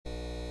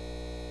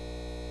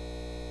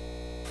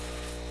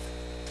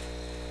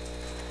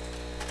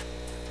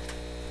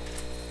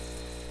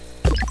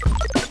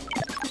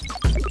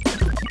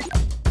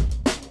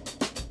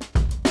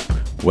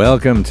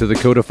Welcome to the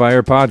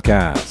Codifier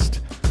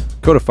Podcast.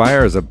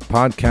 Codifier is a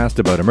podcast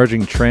about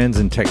emerging trends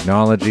and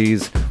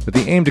technologies with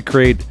the aim to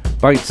create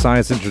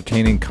bite-sized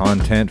entertaining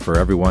content for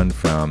everyone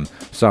from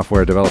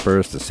software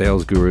developers to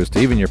sales gurus to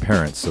even your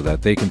parents so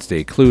that they can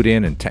stay clued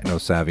in and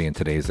techno-savvy in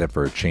today's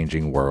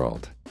ever-changing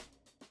world.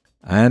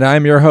 And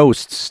I'm your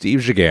host,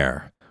 Steve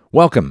Giguere.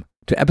 Welcome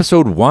to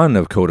episode 1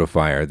 of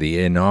Codifier, the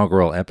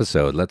inaugural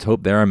episode. Let's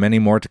hope there are many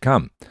more to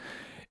come.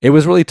 It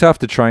was really tough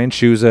to try and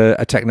choose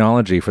a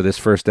technology for this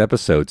first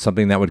episode,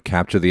 something that would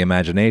capture the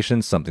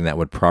imagination, something that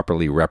would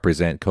properly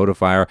represent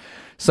Codifier,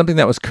 something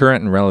that was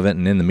current and relevant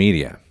and in the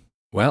media.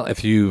 Well,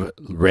 if you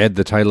read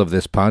the title of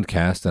this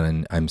podcast,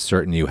 and I'm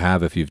certain you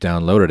have if you've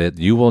downloaded it,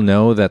 you will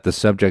know that the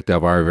subject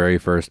of our very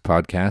first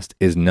podcast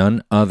is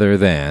none other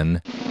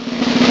than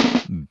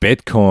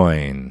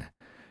Bitcoin.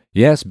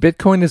 Yes,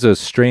 Bitcoin is a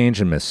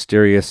strange and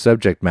mysterious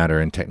subject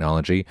matter in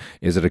technology.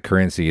 Is it a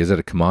currency? Is it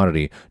a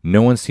commodity?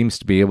 No one seems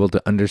to be able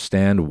to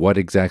understand what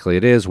exactly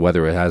it is,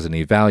 whether it has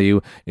any value.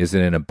 Is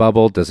it in a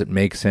bubble? Does it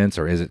make sense?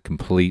 Or is it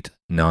complete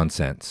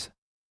nonsense?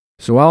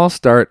 So I'll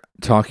start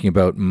talking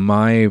about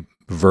my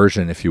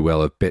version, if you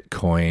will, of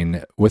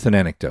Bitcoin with an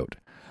anecdote.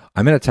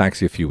 I'm in a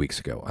taxi a few weeks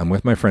ago. I'm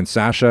with my friend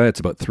Sasha.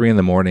 It's about 3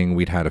 a.m.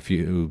 We'd had a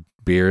few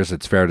beers,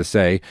 it's fair to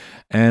say,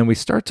 and we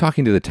start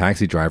talking to the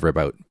taxi driver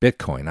about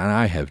Bitcoin, and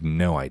I have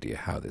no idea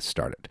how this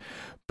started.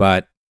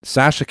 But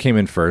Sasha came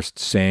in first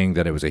saying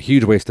that it was a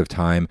huge waste of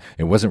time,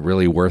 it wasn't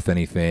really worth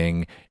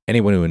anything,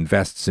 anyone who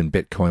invests in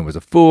Bitcoin was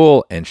a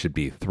fool and should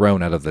be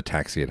thrown out of the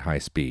taxi at high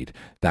speed.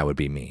 That would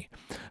be me,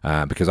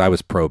 because I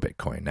was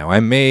pro-Bitcoin. Now, I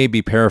may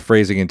be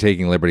paraphrasing and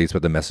taking liberties,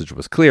 but the message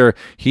was clear.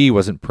 He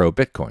wasn't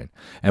pro-Bitcoin.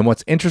 And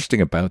what's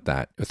interesting about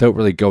that, without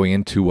really going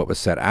into what was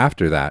said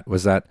after that,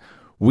 was that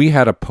we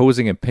had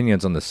opposing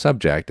opinions on the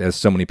subject, as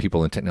so many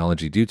people in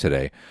technology do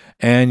today,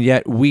 and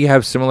yet we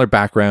have similar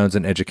backgrounds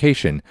and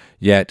education,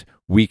 yet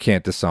we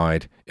can't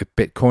decide if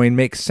Bitcoin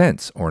makes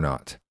sense or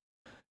not.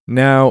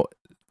 Now,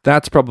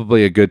 that's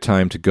probably a good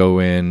time to go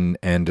in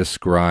and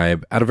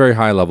describe at a very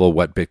high level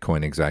what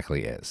Bitcoin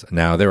exactly is.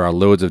 Now, there are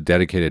loads of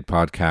dedicated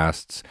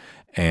podcasts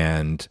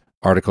and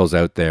articles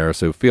out there,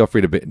 so feel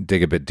free to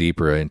dig a bit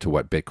deeper into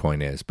what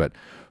Bitcoin is. But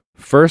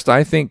first,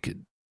 I think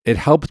it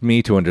helped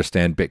me to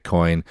understand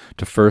Bitcoin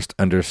to first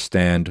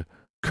understand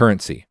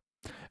currency.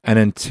 And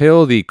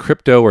until the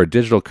crypto or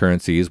digital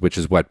currencies, which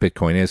is what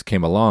Bitcoin is,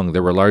 came along,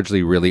 there were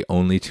largely really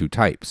only 2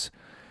 types.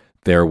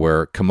 There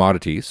were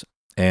commodities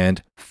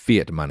and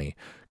fiat money.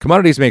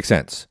 Commodities make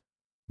sense.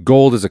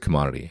 Gold is a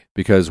commodity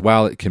because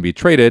while it can be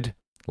traded,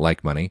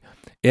 like money,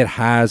 it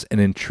has an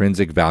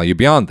intrinsic value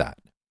beyond that.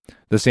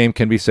 The same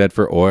can be said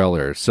for oil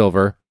or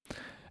silver.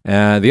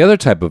 The other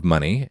type of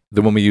money,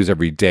 the one we use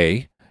every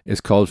day, is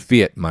called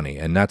fiat money,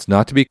 and that's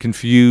not to be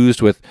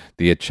confused with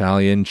the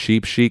Italian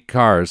cheap chic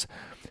cars.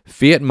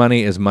 Fiat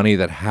money is money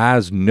that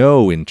has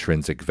no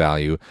intrinsic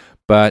value,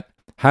 but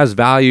has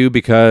value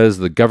because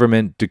the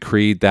government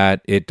decreed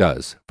that it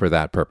does for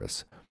that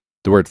purpose.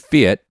 The word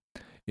fiat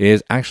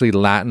is actually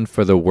Latin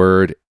for the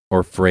word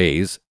or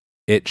phrase,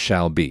 it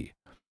shall be.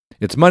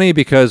 It's money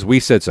because we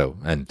said so,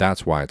 and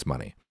that's why it's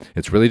money.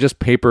 It's really just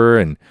paper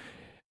and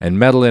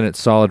metal in its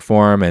solid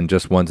form and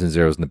just ones and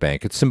zeros in the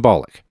bank. It's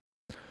symbolic.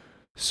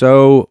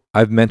 So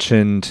I've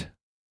mentioned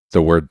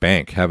the word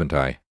bank, haven't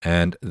I?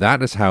 And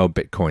that is how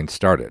Bitcoin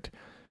started.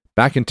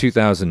 Back in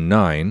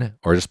 2009,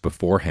 or just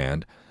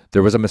beforehand,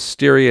 there was a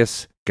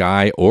mysterious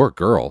guy or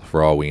girl,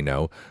 for all we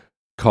know,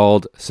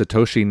 called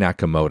Satoshi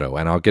Nakamoto,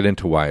 and I'll get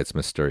into why it's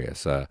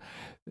mysterious.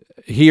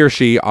 He or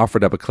she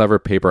offered up a clever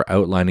paper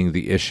outlining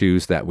the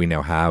issues that we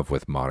now have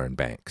with modern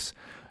banks.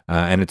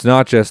 And it's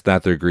not just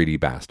that they're greedy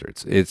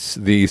bastards. It's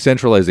the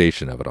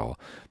centralization of it all.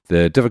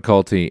 The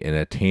difficulty in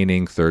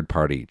attaining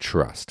third-party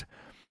trust.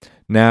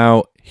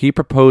 Now, he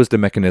proposed a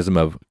mechanism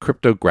of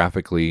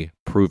cryptographically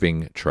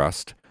proving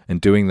trust and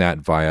doing that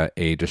via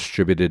a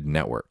distributed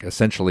network,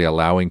 essentially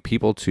allowing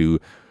people to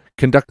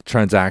conduct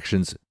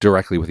transactions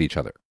directly with each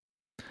other.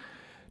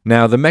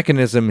 Now, the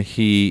mechanism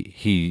he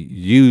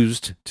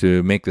used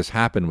to make this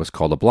happen was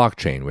called a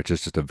blockchain, which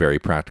is just a very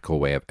practical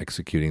way of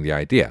executing the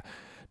idea.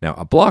 Now,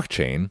 a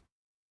blockchain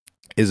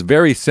is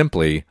very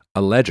simply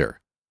a ledger,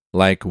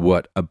 like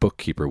what a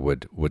bookkeeper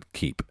would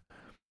keep.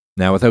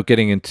 Now, without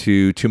getting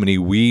into too many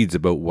weeds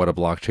about what a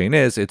blockchain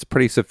is, it's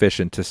pretty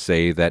sufficient to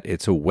say that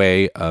it's a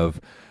way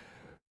of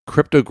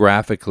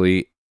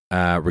cryptographically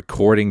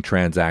recording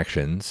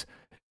transactions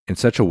in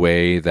such a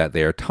way that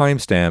they are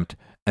time-stamped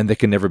and they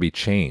can never be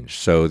changed.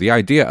 So the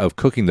idea of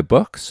cooking the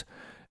books,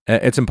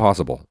 it's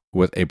impossible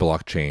with a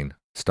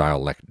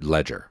blockchain-style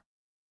ledger.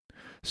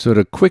 So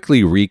to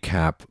quickly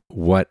recap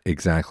what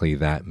exactly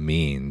that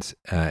means,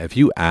 if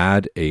you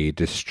add a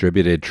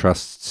distributed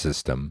trust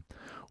system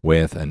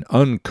with an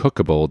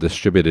uncookable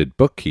distributed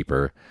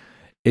bookkeeper,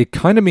 it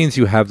kind of means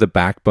you have the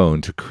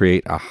backbone to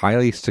create a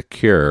highly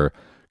secure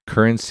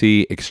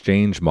currency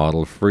exchange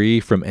model free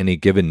from any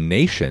given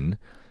nation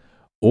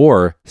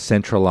or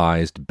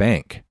centralized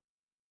bank.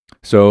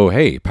 So,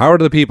 hey, power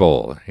to the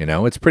people,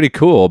 it's pretty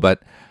cool,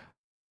 but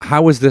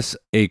how is this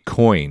a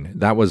coin?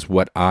 That was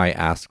what I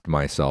asked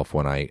myself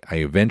when I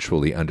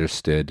eventually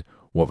understood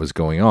what was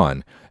going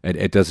on.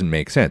 It doesn't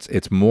make sense.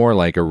 It's more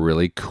like a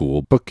really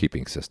cool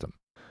bookkeeping system.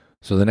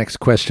 So the next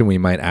question we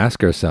might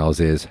ask ourselves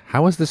is,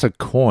 how is this a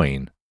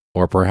coin?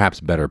 Or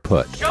perhaps better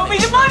put, show me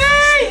the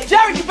money!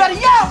 Jerry, you better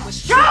yell!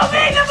 Show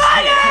me the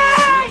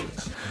money!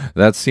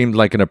 That seemed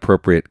like an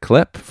appropriate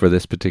clip for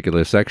this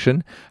particular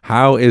section.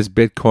 How is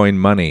Bitcoin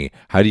money?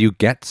 How do you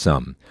get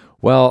some?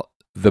 Well,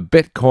 the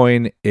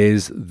Bitcoin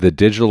is the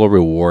digital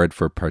reward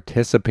for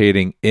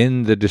participating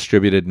in the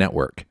distributed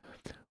network.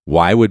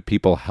 Why would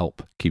people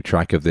help keep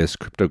track of this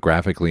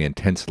cryptographically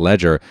intense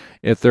ledger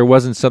if there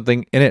wasn't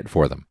something in it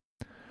for them?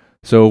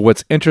 So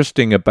what's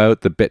interesting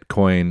about the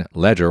Bitcoin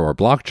ledger or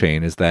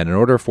blockchain is that in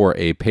order for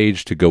a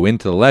page to go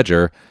into the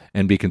ledger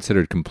and be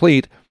considered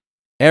complete,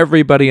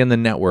 everybody in the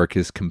network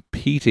is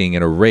competing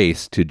in a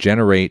race to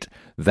generate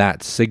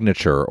that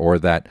signature or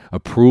that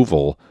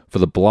approval for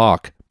the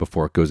block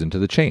before it goes into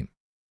the chain.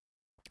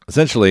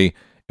 Essentially,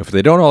 if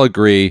they don't all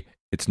agree,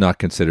 it's not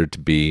considered to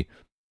be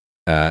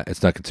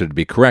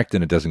correct,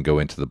 and it doesn't go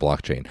into the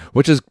blockchain,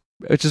 which is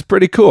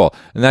pretty cool.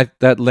 And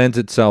that lends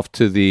itself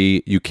to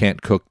the "you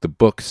can't cook the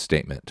books"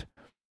 statement.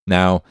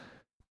 Now,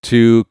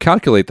 to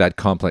calculate that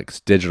complex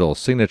digital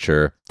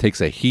signature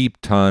takes a heap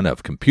ton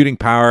of computing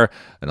power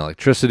and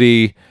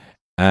electricity,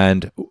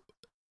 and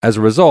as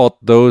a result,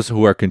 those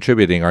who are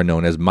contributing are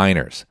known as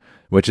miners,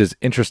 which is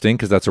interesting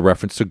because that's a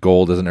reference to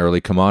gold as an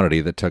early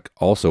commodity that took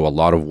also a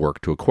lot of work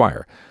to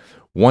acquire.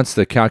 Once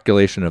the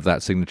calculation of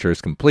that signature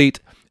is complete,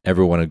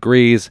 everyone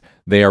agrees,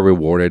 they are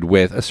rewarded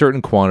with a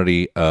certain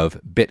quantity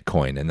of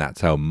Bitcoin, and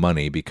that's how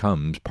money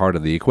becomes part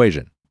of the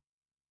equation.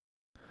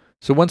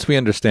 So once we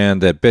understand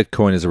that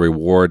Bitcoin is a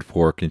reward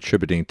for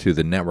contributing to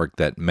the network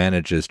that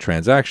manages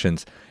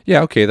transactions,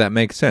 yeah, okay, that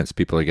makes sense.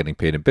 People are getting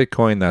paid in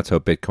Bitcoin, that's how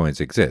Bitcoins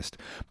exist.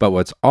 But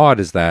what's odd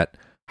is that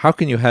how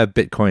can you have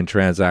Bitcoin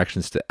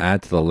transactions to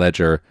add to the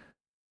ledger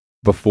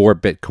before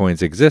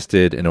Bitcoins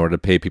existed in order to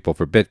pay people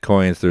for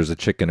Bitcoins? There's a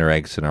chicken or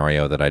egg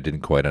scenario that I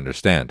didn't quite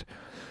understand.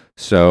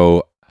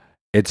 So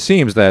it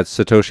seems that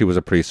Satoshi was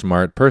a pretty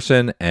smart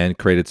person and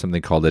created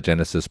something called the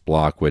Genesis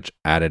block, which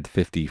added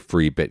 50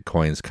 free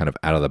Bitcoins kind of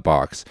out of the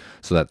box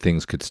so that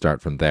things could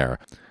start from there.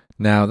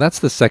 Now, that's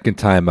the second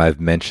time I've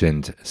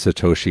mentioned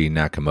Satoshi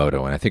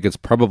Nakamoto, and I think it's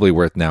probably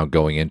worth now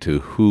going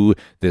into who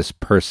this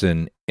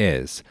person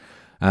is.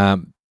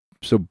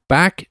 So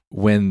back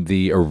when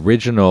the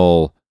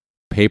original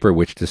paper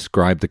which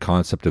described the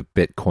concept of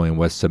Bitcoin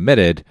was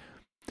submitted,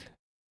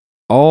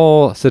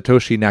 all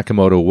Satoshi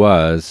Nakamoto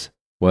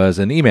was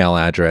an email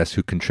address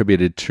who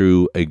contributed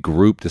to a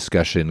group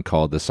discussion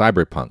called the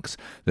Cyberpunks.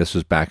 This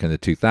was back in the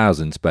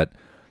 2000s, but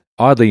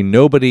oddly,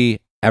 nobody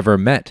ever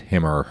met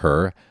him or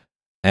her.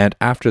 And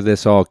after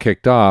this all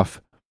kicked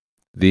off,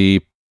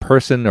 the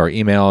person or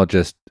email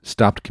just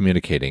stopped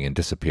communicating and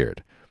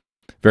disappeared.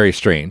 Very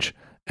strange.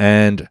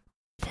 And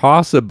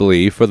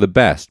possibly for the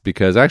best,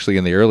 because actually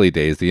in the early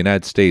days, the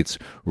United States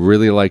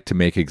really liked to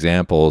make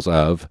examples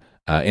of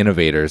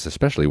innovators,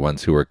 especially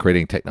ones who were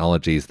creating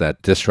technologies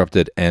that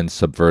disrupted and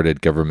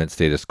subverted government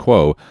status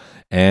quo,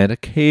 and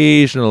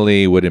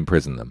occasionally would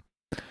imprison them.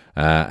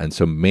 And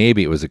so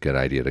maybe it was a good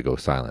idea to go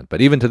silent. But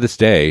even to this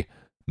day,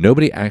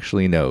 nobody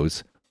actually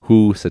knows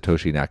who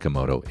Satoshi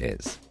Nakamoto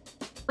is.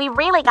 We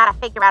really got to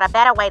figure out a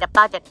better way to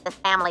budget this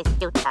family's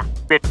future.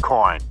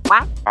 Bitcoin.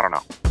 What? I don't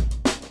know.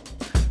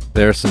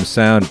 There's some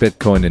sound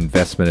Bitcoin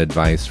investment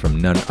advice from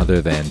none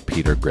other than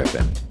Peter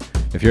Griffin.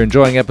 If you're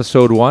enjoying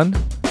episode 1,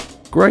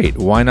 great.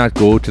 Why not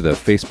go to the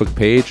Facebook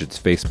page? It's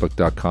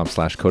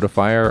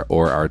facebook.com/Codifier,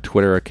 or our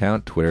Twitter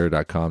account,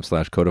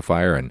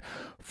 twitter.com/Codifier, and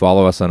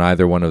follow us on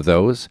either one of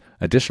those.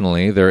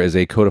 Additionally, there is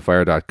a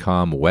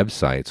codifier.com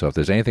website, so if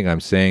there's anything I'm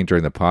saying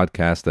during the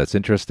podcast that's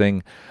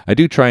interesting, I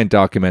do try and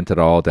document it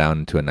all down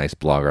into a nice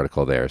blog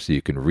article there so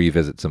you can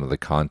revisit some of the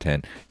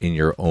content in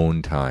your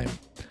own time.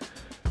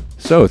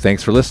 So,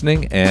 thanks for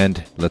listening,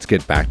 and let's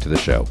get back to the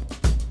show.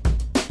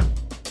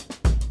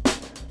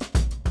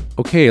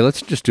 Okay,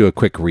 let's just do a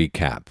quick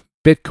recap.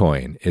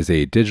 Bitcoin is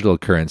a digital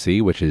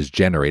currency which is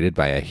generated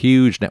by a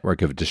huge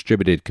network of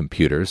distributed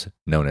computers,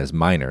 known as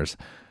miners,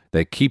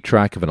 that keep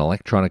track of an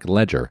electronic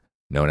ledger,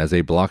 known as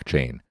a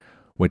blockchain,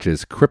 which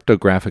is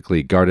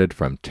cryptographically guarded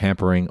from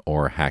tampering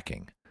or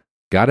hacking.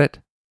 Got it?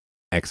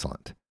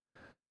 Excellent.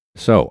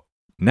 So,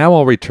 now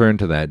I'll return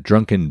to that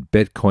drunken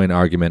Bitcoin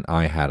argument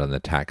I had on the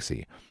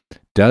taxi.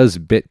 Does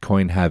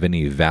Bitcoin have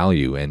any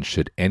value, and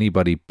should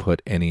anybody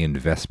put any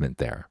investment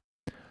there?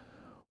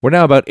 We're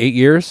now about 8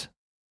 years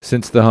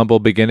since the humble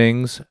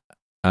beginnings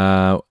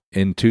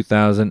in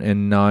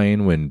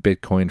 2009 when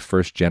Bitcoin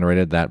first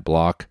generated that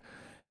block.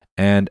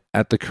 And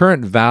at the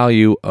current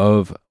value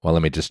of, well,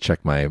 let me just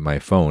check my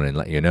phone and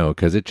let you know,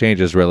 because it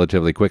changes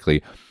relatively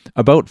quickly,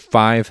 about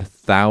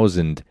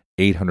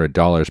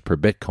 $5,800 per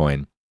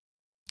Bitcoin.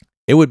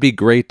 It would be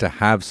great to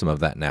have some of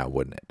that now,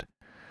 wouldn't it?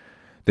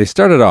 They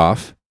started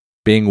off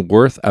being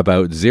worth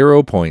about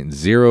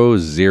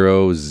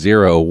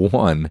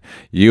 0.0001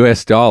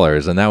 US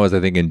dollars, and that was, I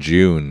think, in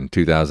June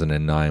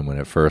 2009 when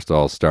it first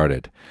all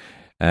started.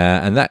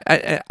 And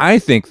that I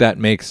think that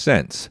makes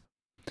sense.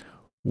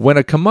 When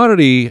a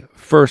commodity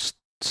first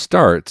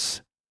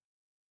starts,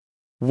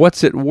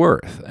 what's it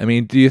worth? I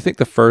mean, do you think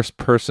the first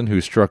person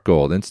who struck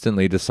gold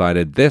instantly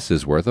decided this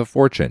is worth a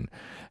fortune?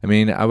 I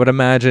mean, I would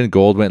imagine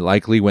gold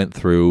likely went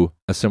through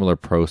a similar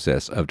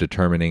process of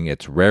determining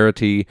its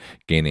rarity,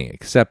 gaining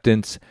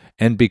acceptance,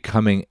 and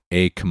becoming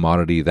a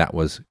commodity that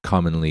was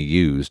commonly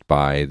used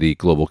by the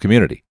global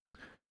community.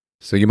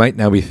 So you might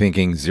now be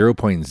thinking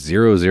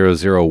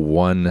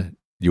 0.0001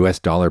 US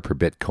dollar per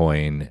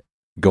Bitcoin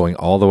going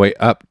all the way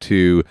up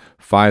to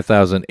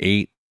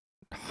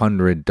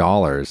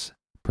 $5,800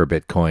 per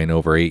Bitcoin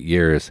over 8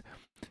 years.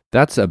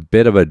 That's a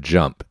bit of a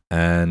jump.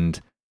 And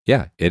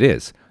yeah, it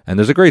is. And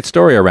there's a great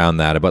story around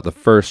that about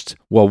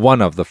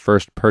one of the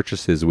first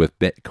purchases with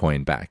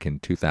Bitcoin back in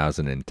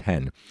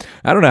 2010.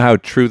 I don't know how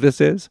true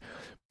this is,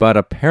 but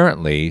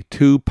apparently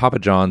 2 Papa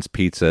John's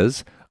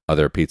pizzas,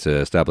 other pizza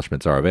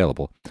establishments are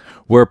available,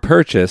 were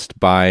purchased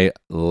by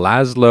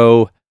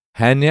Laszlo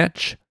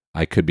Hanyecz,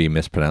 I could be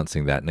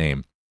mispronouncing that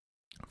name,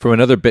 from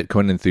another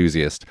Bitcoin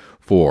enthusiast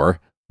for,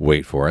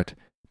 wait for it,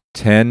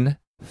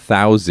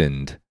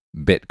 10,000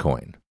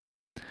 Bitcoin.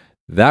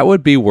 That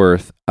would be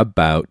worth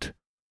about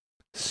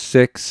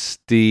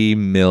 $60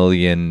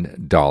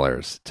 million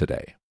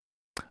today.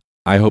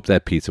 I hope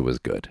that pizza was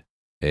good.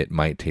 It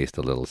might taste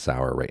a little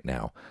sour right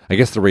now. I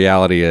guess the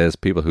reality is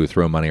people who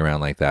throw money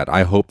around like that,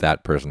 I hope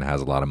that person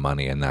has a lot of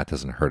money and that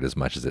doesn't hurt as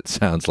much as it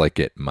sounds like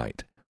it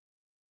might.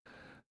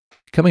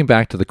 Coming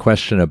back to the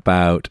question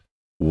about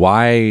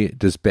why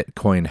does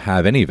Bitcoin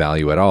have any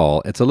value at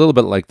all, it's a little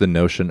bit like the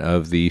notion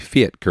of the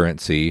fiat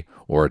currency,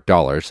 or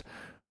dollars,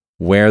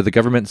 where the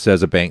government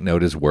says a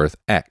banknote is worth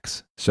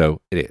X,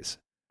 so it is.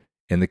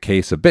 In the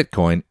case of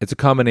Bitcoin, it's a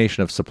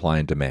combination of supply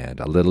and demand,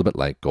 a little bit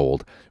like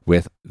gold,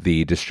 with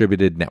the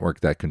distributed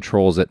network that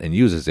controls it and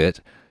uses it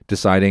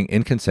deciding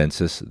in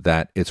consensus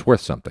that it's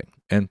worth something,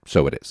 and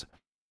so it is.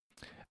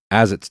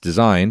 As it's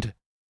designed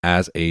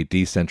as a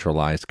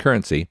decentralized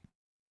currency,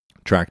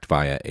 tracked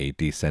via a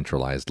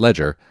decentralized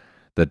ledger,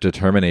 the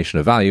determination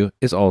of value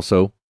is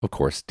also, of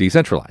course,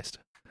 decentralized.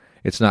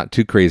 It's not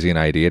too crazy an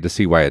idea to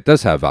see why it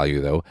does have value,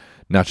 though,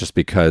 not just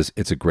because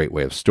it's a great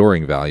way of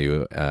storing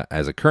value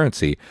as a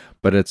currency,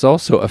 but it's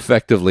also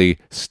effectively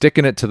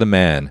sticking it to the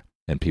man,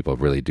 and people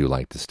really do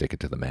like to stick it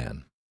to the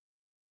man.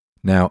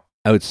 Now,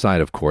 outside,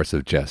 of course,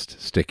 of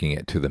just sticking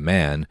it to the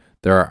man,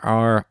 there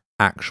are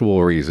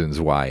actual reasons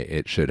why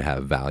it should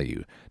have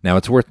value. Now,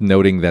 it's worth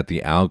noting that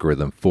the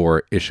algorithm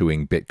for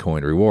issuing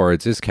Bitcoin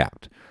rewards is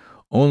capped.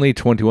 Only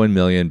 21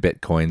 million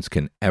Bitcoins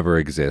can ever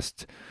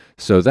exist,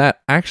 so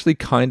that actually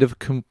kind of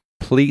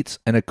completes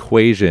an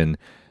equation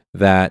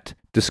that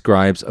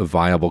describes a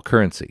viable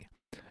currency.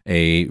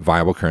 A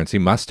viable currency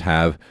must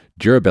have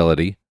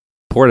durability,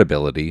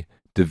 portability,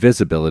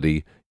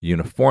 divisibility,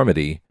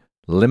 uniformity,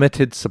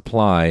 limited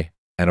supply,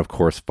 and of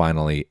course,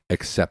 finally,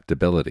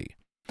 acceptability.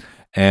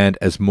 And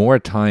as more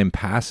time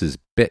passes,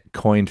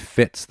 Bitcoin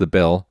fits the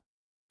bill,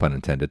 pun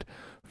intended,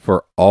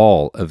 for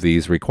all of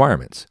these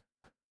requirements.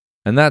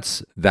 And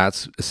that's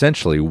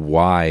essentially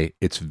why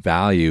its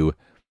value,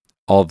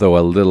 although a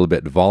little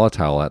bit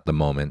volatile at the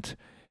moment,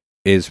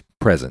 is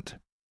present.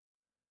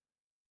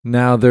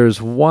 Now,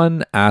 there's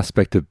one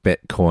aspect of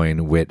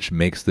Bitcoin which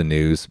makes the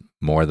news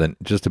more than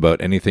just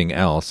about anything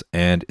else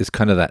and is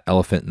kind of that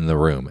elephant in the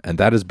room, and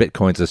that is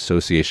Bitcoin's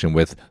association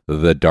with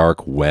the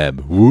dark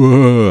web.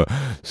 Whoa,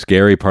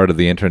 scary part of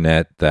the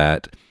internet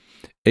that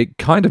it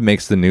kind of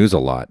makes the news a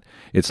lot.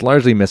 It's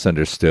largely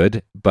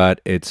misunderstood,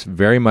 but it's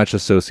very much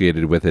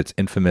associated with its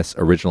infamous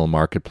original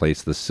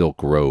marketplace, the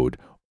Silk Road,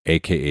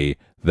 aka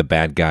the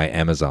bad guy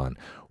Amazon,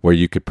 where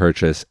you could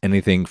purchase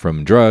anything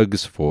from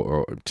drugs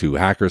to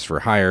hackers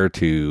for hire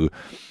to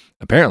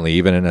apparently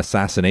even an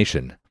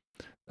assassination.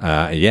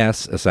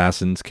 Yes,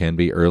 assassins can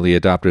be early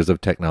adopters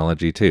of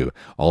technology too.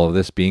 All of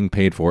this being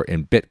paid for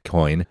in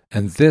Bitcoin,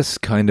 and this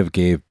kind of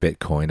gave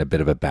Bitcoin a bit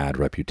of a bad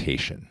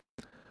reputation.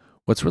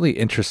 What's really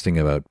interesting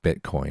about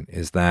Bitcoin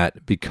is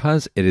that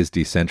because it is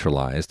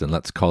decentralized, and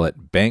let's call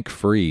it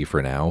bank-free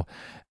for now,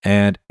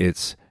 and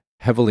it's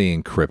heavily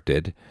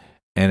encrypted,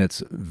 and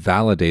it's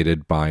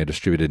validated by a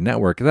distributed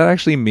network, that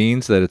actually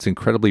means that it's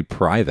incredibly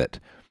private.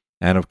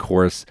 And of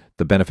course,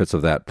 the benefits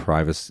of that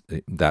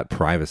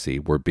privacy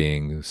were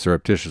being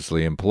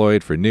surreptitiously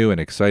employed for new and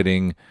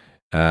exciting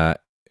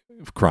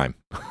crime.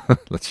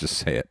 Let's just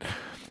say it.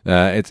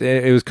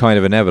 It was kind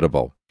of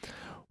inevitable.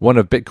 One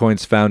of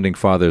Bitcoin's founding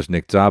fathers,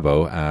 Nick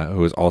Szabo,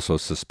 who is also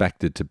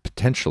suspected to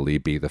potentially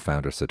be the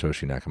founder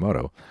Satoshi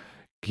Nakamoto,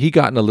 he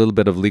got in a little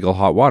bit of legal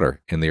hot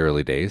water in the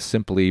early days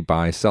simply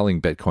by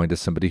selling Bitcoin to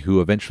somebody who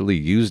eventually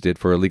used it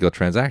for illegal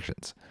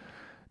transactions.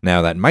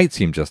 Now, that might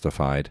seem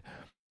justified,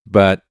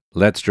 but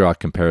let's draw a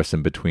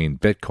comparison between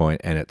Bitcoin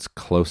and its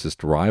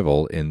closest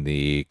rival in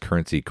the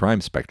currency crime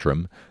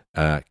spectrum,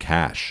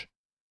 cash.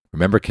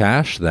 Remember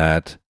cash,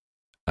 that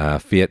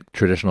fiat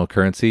traditional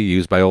currency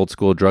used by old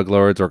school drug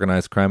lords,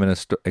 organized crime, and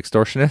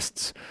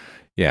extortionists?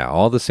 Yeah,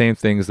 all the same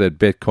things that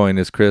Bitcoin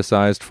is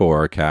criticized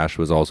for, cash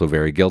was also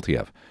very guilty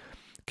of.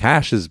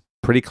 Cash is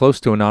pretty close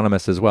to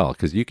anonymous as well,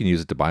 because you can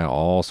use it to buy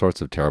all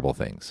sorts of terrible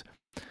things.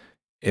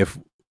 If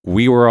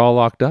we were all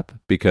locked up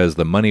because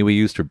the money we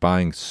used for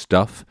buying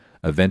stuff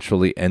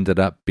eventually ended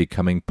up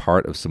becoming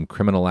part of some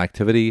criminal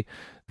activity,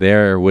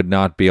 there would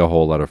not be a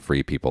whole lot of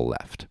free people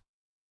left.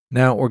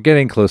 Now, we're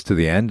getting close to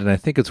the end, and I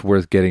think it's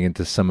worth getting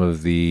into some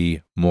of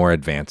the more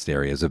advanced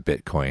areas of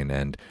Bitcoin,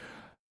 and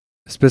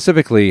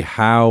specifically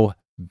how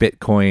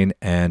Bitcoin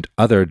and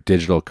other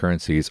digital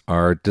currencies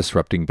are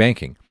disrupting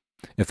banking,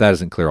 if that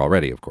isn't clear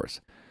already, of course.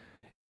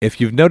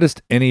 If you've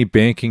noticed any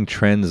banking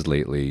trends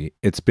lately,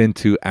 it's been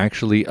to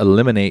actually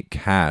eliminate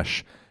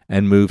cash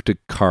and move to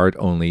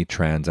card-only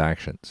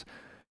transactions.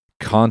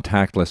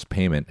 Contactless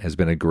payment has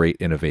been a great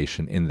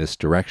innovation in this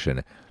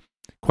direction.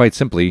 Quite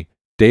simply,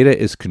 data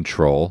is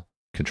control,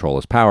 control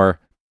is power,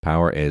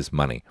 power is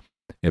money.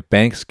 If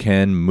banks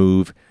can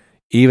move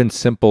even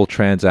simple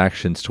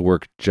transactions to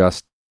work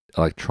just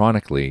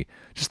electronically,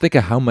 just think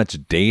of how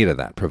much data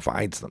that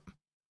provides them.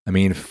 I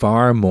mean,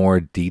 far more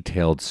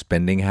detailed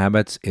spending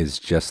habits is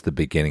just the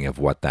beginning of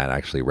what that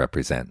actually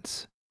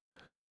represents.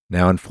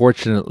 Now,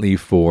 unfortunately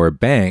for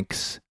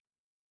banks,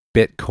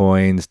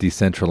 Bitcoin's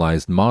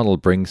decentralized model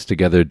brings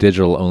together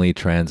digital-only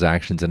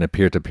transactions in a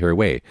peer-to-peer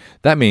way.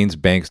 That means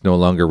banks no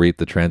longer reap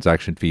the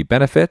transaction fee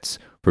benefits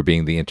for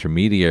being the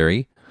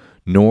intermediary,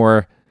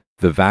 nor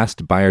the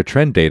vast buyer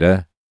trend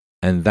data,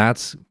 and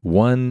that's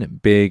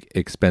one big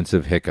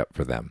expensive hiccup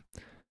for them.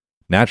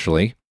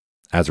 Naturally,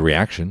 as a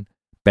reaction,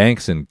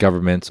 banks and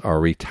governments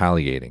are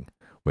retaliating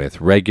with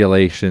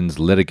regulations,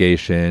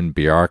 litigation,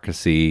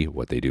 bureaucracy,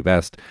 what they do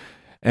best,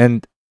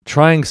 and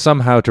trying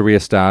somehow to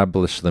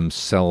reestablish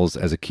themselves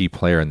as a key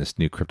player in this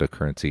new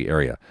cryptocurrency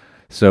area.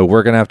 So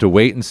we're going to have to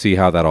wait and see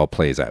how that all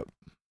plays out.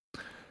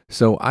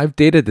 So I've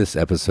dated this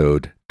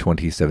episode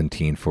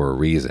 2017 for a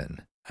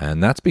reason,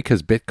 and that's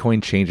because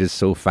Bitcoin changes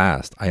so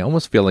fast. I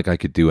almost feel like I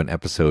could do an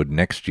episode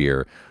next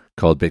year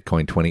called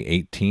Bitcoin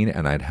 2018,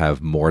 and I'd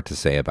have more to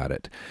say about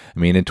it. I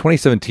mean, in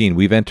 2017,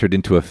 we've entered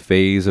into a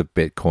phase of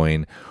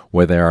Bitcoin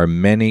where there are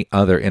many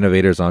other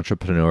innovators,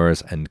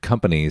 entrepreneurs, and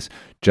companies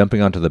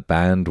jumping onto the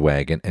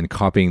bandwagon and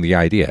copying the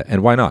idea.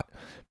 And why not?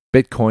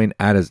 Bitcoin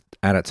at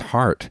its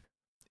heart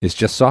is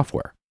just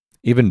software.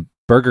 Even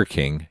Burger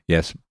King,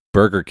 yes,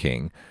 Burger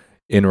King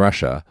in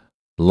Russia,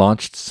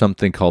 launched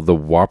something called the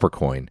Whopper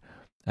Coin.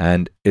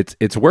 And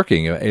it's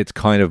working. It's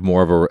kind of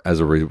more of as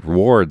a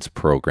rewards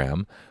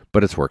program,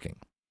 but it's working.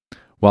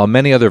 While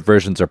many other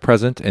versions are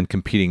present and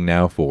competing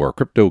now for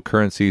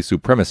cryptocurrency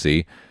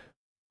supremacy,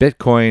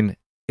 Bitcoin,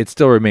 it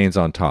still remains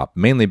on top,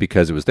 mainly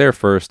because it was there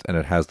first and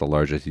it has the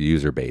largest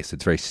user base.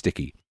 It's very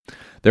sticky.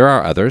 There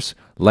are others.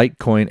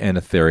 Litecoin and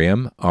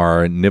Ethereum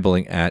are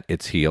nibbling at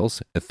its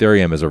heels.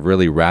 Ethereum is a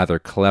really rather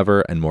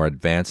clever and more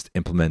advanced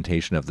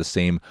implementation of the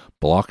same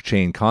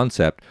blockchain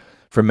concept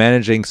for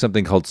managing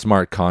something called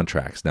smart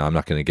contracts. Now, I'm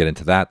not going to get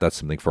into that. That's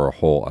something for a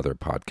whole other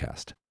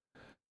podcast.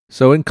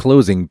 So in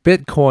closing,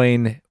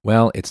 Bitcoin,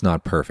 well, it's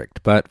not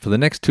perfect, but for the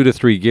next 2 to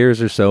 3 years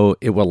or so,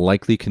 it will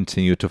likely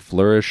continue to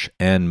flourish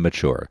and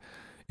mature.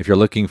 If you're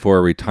looking for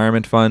a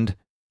retirement fund,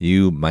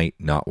 you might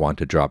not want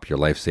to drop your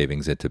life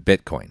savings into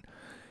Bitcoin.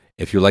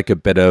 If you like a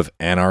bit of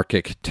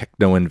anarchic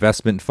techno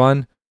investment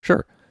fun,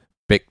 sure,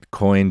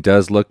 Bitcoin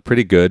does look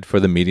pretty good for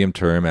the medium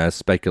term, as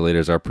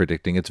speculators are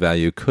predicting its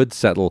value could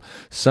settle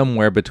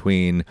somewhere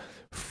between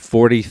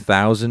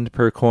 40,000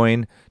 per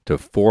coin to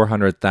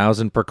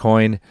 400,000 per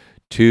coin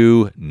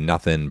to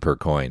nothing per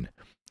coin.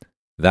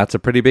 That's a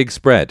pretty big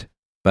spread,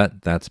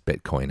 but that's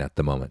Bitcoin at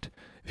the moment.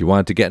 If you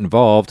want to get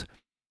involved,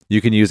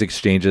 you can use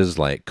exchanges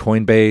like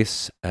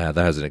Coinbase. That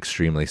has an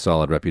extremely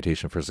solid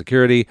reputation for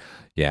security.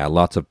 Yeah,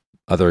 lots of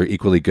other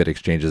equally good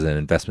exchanges and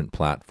investment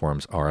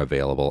platforms are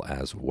available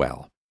as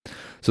well.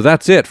 So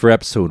that's it for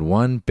episode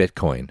 1,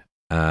 Bitcoin.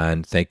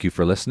 And thank you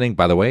for listening.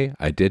 By the way,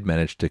 I did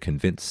manage to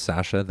convince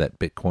Sasha that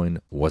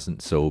Bitcoin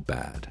wasn't so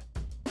bad.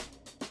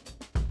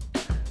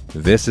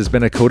 This has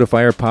been a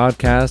Codifier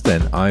podcast,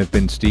 and I've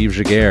been Steve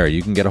Giguere.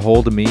 You can get a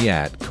hold of me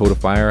at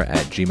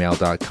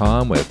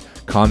codifier@gmail.com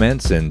with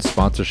comments and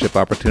sponsorship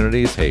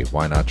opportunities. Hey,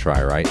 why not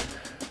try, right?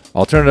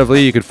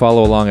 Alternatively, you could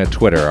follow along at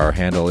Twitter. Our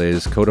handle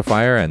is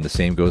Codifier, and the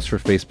same goes for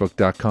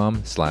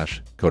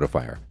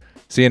facebook.com/Codifier.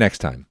 See you next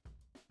time.